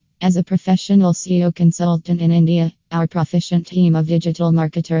As a professional SEO consultant in India, our proficient team of digital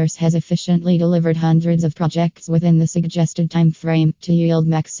marketers has efficiently delivered hundreds of projects within the suggested time frame to yield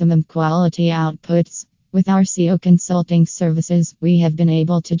maximum quality outputs. With our SEO consulting services, we have been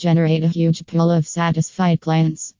able to generate a huge pool of satisfied clients.